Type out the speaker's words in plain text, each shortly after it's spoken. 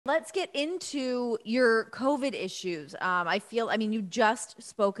let's get into your COVID issues. I mean, you just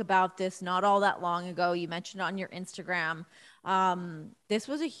spoke about this not all that long ago. You mentioned it on your Instagram. This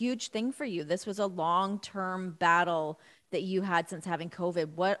was a huge thing for you. This was a long-term battle that you had since having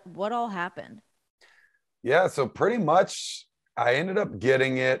COVID. What all happened? Yeah, so pretty much I ended up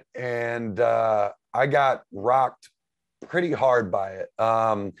getting it and I got rocked pretty hard by it.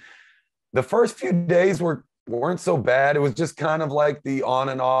 The first few days weren't so bad. It was just kind of like the on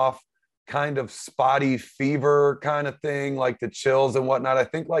and off kind of spotty fever kind of thing, like the chills and whatnot. I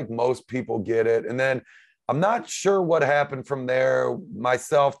think like most people get it. And then I'm not sure what happened from there.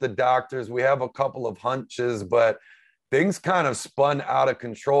 Myself, the doctors, we have a couple of hunches, but things kind of spun out of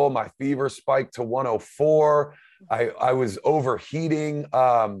control. My fever spiked to 104. I was overheating.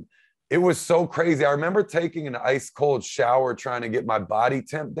 It was so crazy. I remember taking an ice cold shower trying to get my body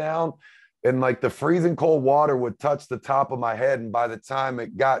temp down. And like the freezing cold water would touch the top of my head. And by the time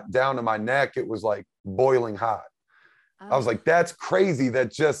it got down to my neck, it was like boiling hot. I was Oh, like, that's crazy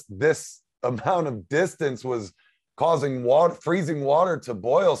that just this amount of distance was causing water, freezing water to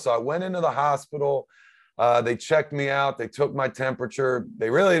boil. So I went into the hospital. They checked me out. They took my temperature. They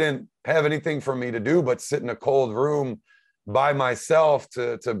really didn't have anything for me to do but sit in a cold room by myself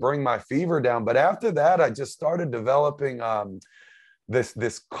to bring my fever down. But after that, I just started developing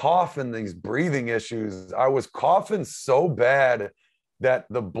this cough and these breathing issues. I was coughing so bad that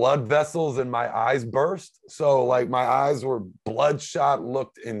the blood vessels in my eyes burst. So like my eyes were bloodshot,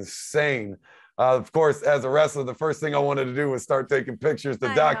 looked insane. Of course, as a wrestler, the first thing I wanted to do was start taking pictures to I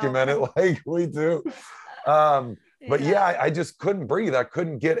know. document it like we do. But Yeah. yeah, I just couldn't breathe. I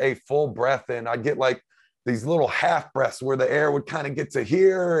couldn't get a full breath in. I'd get like these little half breaths where the air would kind of get to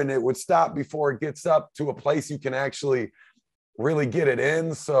here and it would stop before it gets up to a place you can actually really get it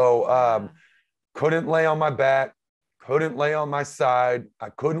in. So Yeah. couldn't lay on my back, couldn't lay on my side. I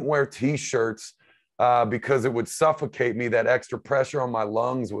couldn't wear t-shirts because it would suffocate me. That extra pressure on my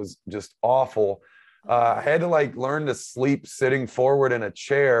lungs was just awful. I Oh. had to like learn to sleep sitting forward in a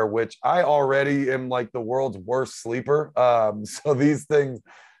chair, which I already am like the world's worst sleeper. So these things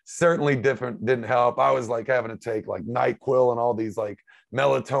certainly different didn't help. I was like having to take like NyQuil and all these like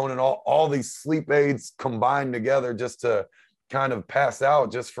melatonin, all these sleep aids combined together just to kind of pass out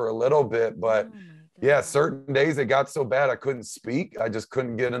just for a little bit. But Oh my yeah, God. certain days it got so bad I couldn't speak. I just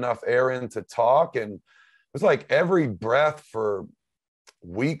couldn't get enough air in to talk. And it was like every breath for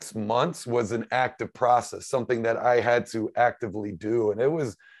weeks, months was an active process, something that I had to actively do. And it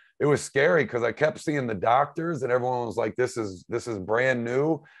was scary because I kept seeing the doctors and everyone was like, this is brand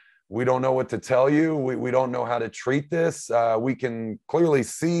new. We don't know what to tell you. We don't know how to treat this. We can clearly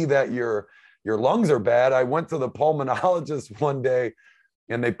see that your lungs are bad. I went to the pulmonologist one day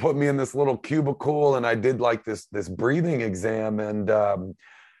and they put me in this little cubicle and I did like this breathing exam. And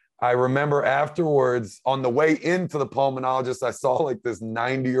I remember afterwards on the way into the pulmonologist, I saw like this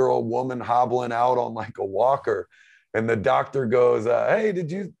 90-year-old woman hobbling out on like a walker. And the doctor goes, hey,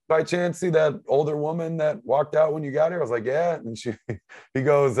 did you by chance see that older woman that walked out when you got here? I was like, yeah. And he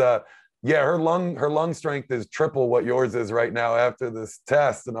goes, yeah, her lung strength is triple what yours is right now after this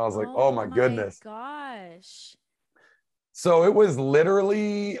test. And I was like, oh Oh my my goodness. gosh. So it was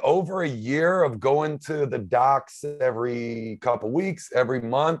literally over a year of going to the docs every couple weeks, every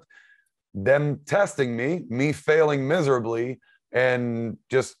month, them testing me failing miserably, and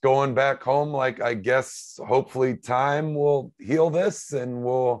just going back home like, I guess hopefully time will heal this and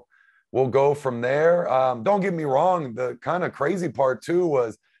we'll go from there. Don't get me wrong, the kind of crazy part too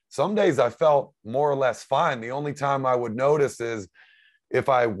was some days I felt more or less fine. The only time I would notice is if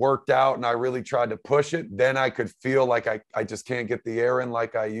I worked out and I really tried to push it, then I could feel like I just can't get the air in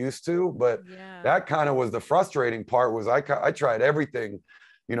like I used to. But Yeah. that kind of was the frustrating part was I tried everything.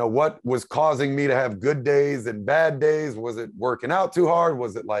 What was causing me to have good days and bad days? Was it working out too hard?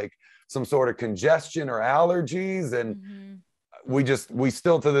 Was it like some sort of congestion or allergies? And Hmm. we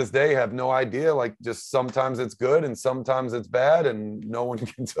still to this day have no idea. Like just sometimes it's good and sometimes it's bad and no one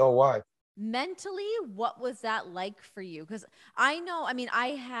can tell why. Mentally, what was that like for you? Because I know, I mean, I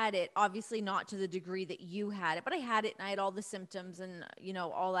had it, obviously not to the degree that you had it, but I had it and I had all the symptoms and,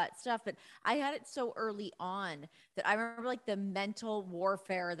 all that stuff. But I had it so early on that I remember like the mental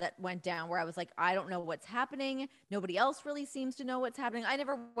warfare that went down where I was like, I don't know what's happening. Nobody else really seems to know what's happening. I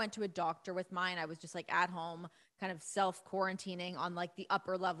never went to a doctor with mine. I was just like at home, kind of self quarantining on like the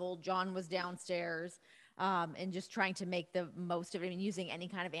upper level. John was downstairs, and just trying to make the most of it. I mean, using any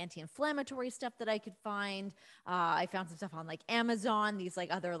kind of anti-inflammatory stuff that I could find. I found some stuff on like Amazon, these like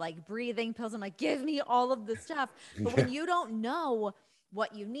other like breathing pills. I'm like, give me all of the stuff. But when Yeah. you don't know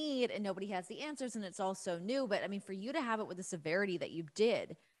what you need and nobody has the answers and it's all so new, but I mean, for you to have it with the severity that you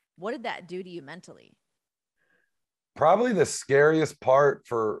did, What did that do to you mentally? Probably the scariest part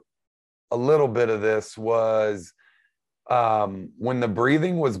for a little bit of this was when the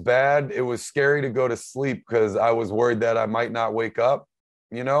breathing was bad. It was scary to go to sleep because I was worried that I might not wake up.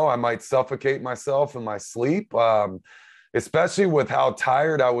 I might suffocate myself in my sleep, especially with how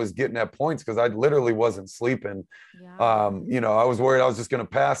tired I was getting at points because I literally wasn't sleeping. Yeah. I was worried I was just going to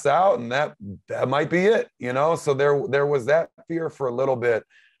pass out, and that might be it. So there was that fear for a little bit.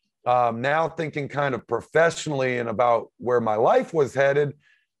 Now thinking kind of professionally and about where my life was headed,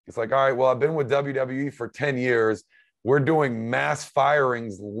 it's like, all right, well, I've been with WWE for 10 years. We're doing mass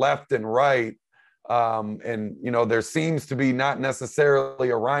firings left and right. And there seems to be not necessarily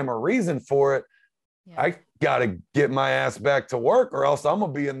a rhyme or reason for it. Yeah. I got to get my ass back to work, or else I'm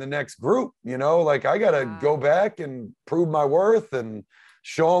going to be in the next group. Like I got to go back and prove my worth and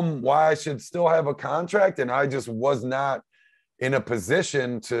show them why I should still have a contract. And I just was not in a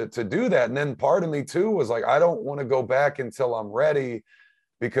position to do that. And then part of me too was like, I don't want to go back until I'm ready,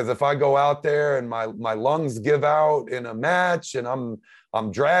 because if I go out there and my lungs give out in a match and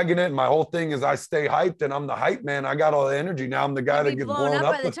I'm dragging it, and my whole thing is I stay hyped and I'm the hype man. I got all the energy. Now I'm the guy that gets blown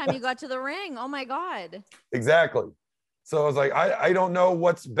up by the time you got to the ring. Oh my God. Exactly. So I was like, I don't know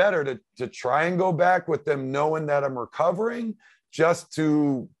what's better, to try and go back with them knowing that I'm recovering just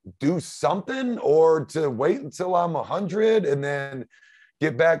to do something, or to wait until I'm 100 and then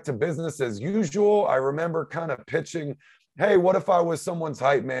get back to business as usual. I remember kind of pitching, hey, what if I was someone's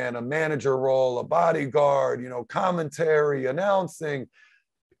hype man, a manager role, a bodyguard, commentary, announcing,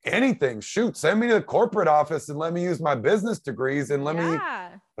 anything. Shoot, send me to the corporate office and let me use my business degrees and let me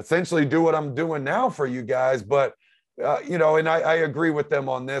essentially do what I'm doing now for you guys. But, and I agree with them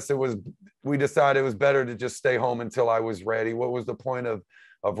on this. We decided it was better to just stay home until I was ready. What was the point of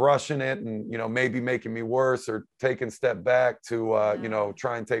rushing it and, maybe making me worse, or taking a step back to,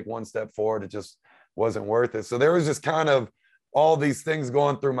 try and take one step forward? It just wasn't worth it. So there was just kind of all these things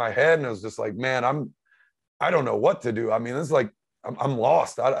going through my head, and it was just like, man, I don't know what to do. I mean, it's like, I'm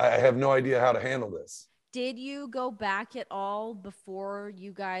lost. I have no idea how to handle this. Did you go back at all before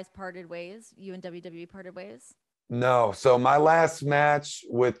you guys parted ways? You and WWE parted ways? No. So my last match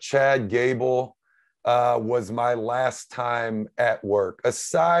with Chad Gable was my last time at work.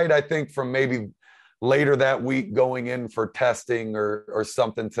 Aside, I think, from maybe later that week going in for testing or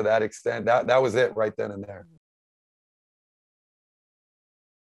something to that extent. That was it right then and there.